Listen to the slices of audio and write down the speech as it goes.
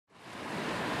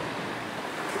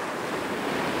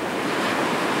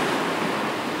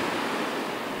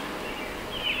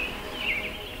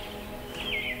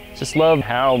Just love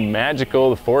how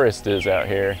magical the forest is out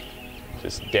here.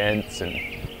 Just dense and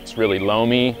it's really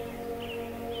loamy.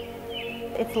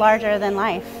 It's larger than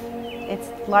life.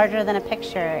 It's larger than a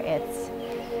picture. It's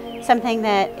something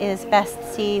that is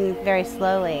best seen very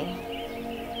slowly.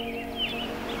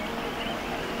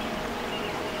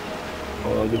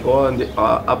 You go on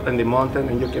up in the mountain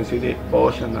and you can see the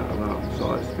ocean around.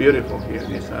 So it's beautiful here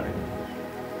in this area.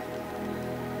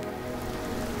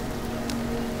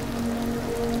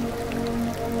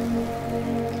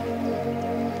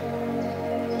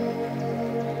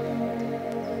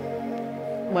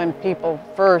 When people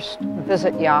first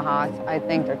visit Yachats, I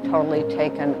think they're totally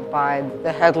taken by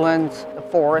the headlands, the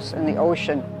forest, and the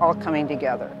ocean all coming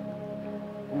together.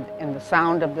 And the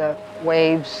sound of the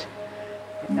waves,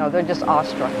 you know, they're just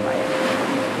awestruck by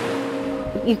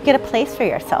it. You get a place for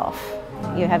yourself.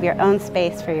 You have your own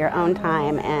space for your own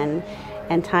time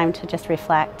and time to just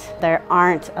reflect. There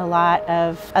aren't a lot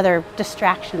of other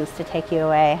distractions to take you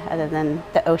away other than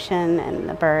the ocean and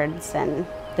the birds and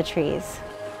the trees.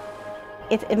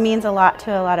 It means a lot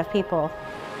to a lot of people.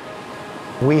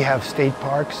 We have state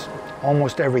parks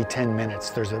almost every 10 minutes.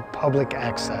 There's a public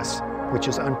access, which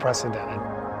is unprecedented.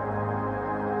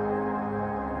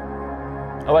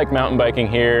 I like mountain biking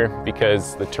here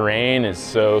because the terrain is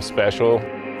so special.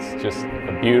 It's just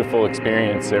a beautiful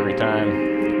experience every time.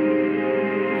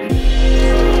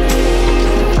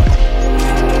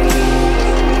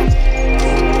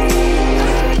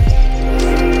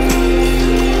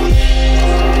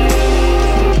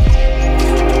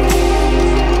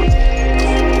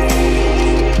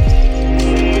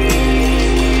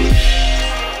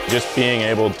 Just being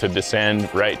able to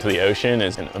descend right to the ocean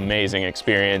is an amazing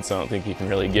experience I don't think you can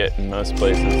really get in most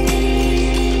places.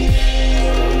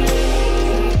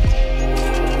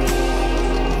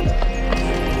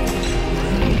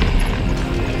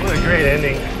 What a great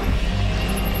ending.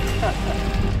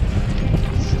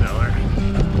 Stellar.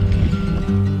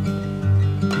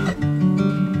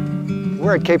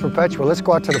 We're at Cape Perpetua. Let's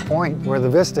go out to the point where the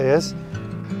vista is.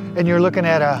 And you're looking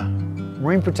at a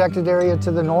marine protected area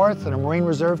to the north and a marine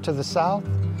reserve to the south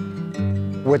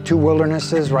with two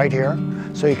wildernesses right here.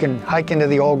 So you can hike into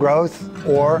the old growth,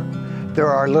 or there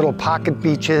are little pocket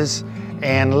beaches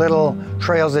and little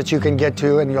trails that you can get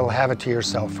to and you'll have it to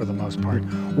yourself for the most part.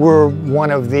 We're one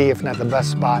of the, if not the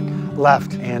best spot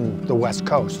left in the West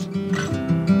Coast.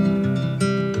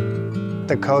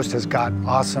 The coast has got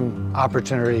awesome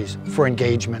opportunities for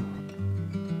engagement.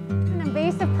 An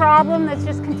invasive problem that's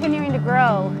just continuing to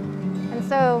grow. And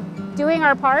so doing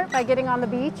our part by getting on the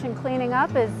beach and cleaning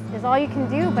up is all you can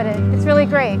do, but it's really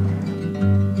great.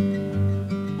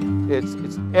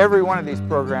 It's every one of these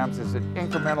programs is an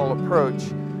incremental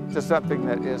approach to something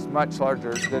that is much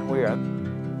larger than we are.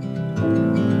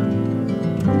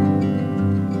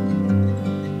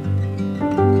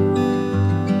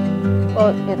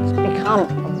 Well, it's become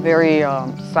a very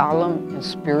solemn and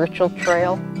spiritual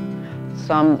trail.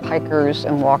 Some hikers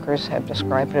and walkers have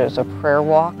described it as a prayer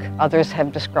walk. Others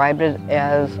have described it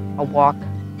as a walk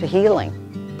to healing.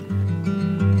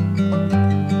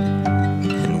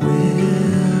 And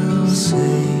we'll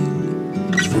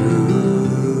sing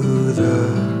through the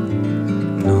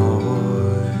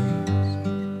noise.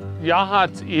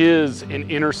 Yachats is an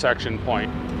intersection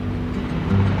point.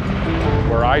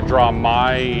 Where I draw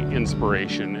my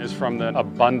inspiration is from the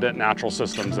abundant natural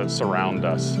systems that surround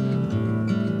us.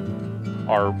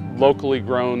 Our locally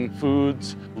grown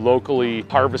foods, locally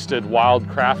harvested, wild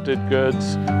crafted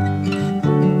goods.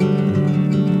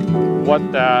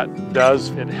 What that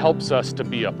does, it helps us to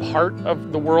be a part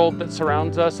of the world that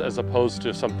surrounds us as opposed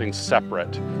to something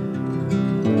separate.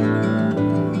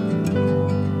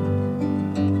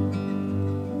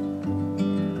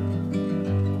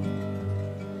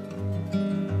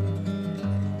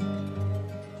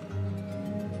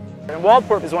 And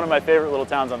Waldport is one of my favorite little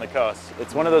towns on the coast.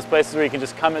 It's one of those places where you can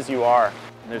just come as you are.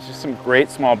 And there's just some great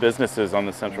small businesses on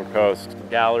the Central Coast.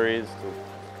 Galleries,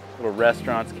 little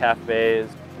restaurants, cafes.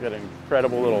 We've got an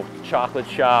incredible little chocolate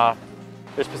shop.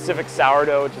 There's Pacific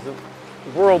Sourdough, which is a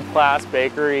world-class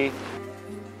bakery.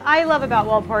 I love about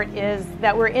Waldport is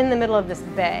that we're in the middle of this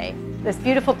bay, this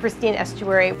beautiful pristine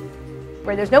estuary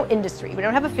where there's no industry. We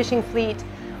don't have a fishing fleet.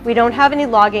 We don't have any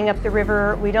logging up the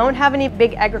river. We don't have any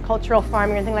big agricultural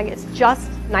farming or anything like that. It's just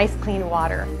nice, clean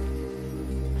water.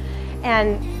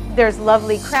 And there's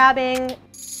lovely crabbing.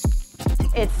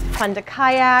 It's fun to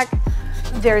kayak.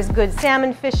 There's good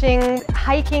salmon fishing,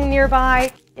 hiking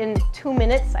nearby. In 2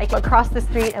 minutes, I go across the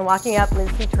street and walking up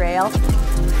Lindsay Trail. I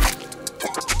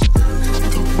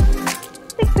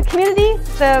think the community,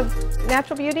 the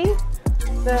natural beauty,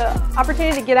 the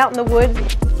opportunity to get out in the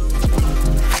woods.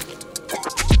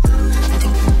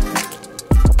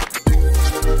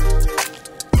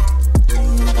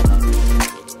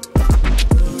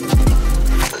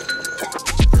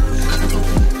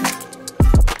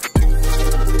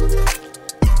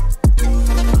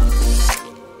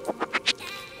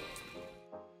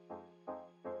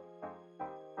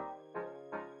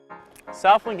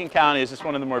 South Lincoln County is just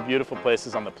one of the more beautiful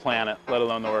places on the planet, let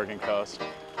alone the Oregon coast.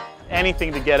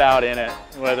 Anything to get out in it,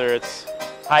 whether it's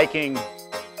hiking,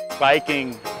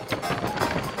 biking,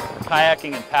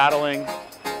 kayaking and paddling.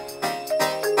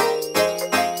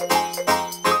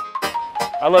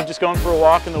 I love just going for a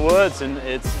walk in the woods, and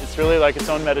it's really like its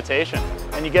own meditation.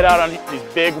 And you get out on these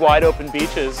big, wide open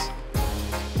beaches.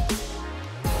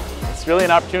 It's really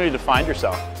an opportunity to find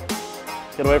yourself.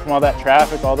 Get away from all that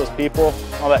traffic, all those people,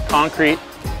 all that concrete.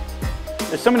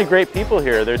 There's so many great people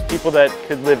here. There's people that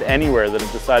could live anywhere that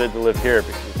have decided to live here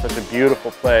because it's such a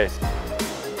beautiful place.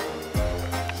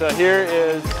 So here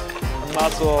is a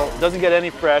mussel. It doesn't get any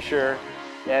fresher,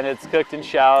 and it's cooked in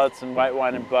shallots and white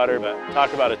wine and butter, but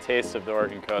talk about a taste of the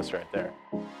Oregon coast right there.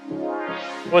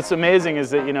 What's amazing is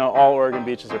that, all Oregon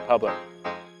beaches are public.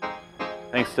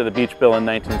 Thanks to the beach bill in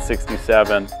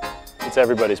 1967, it's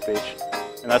everybody's beach,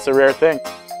 and that's a rare thing.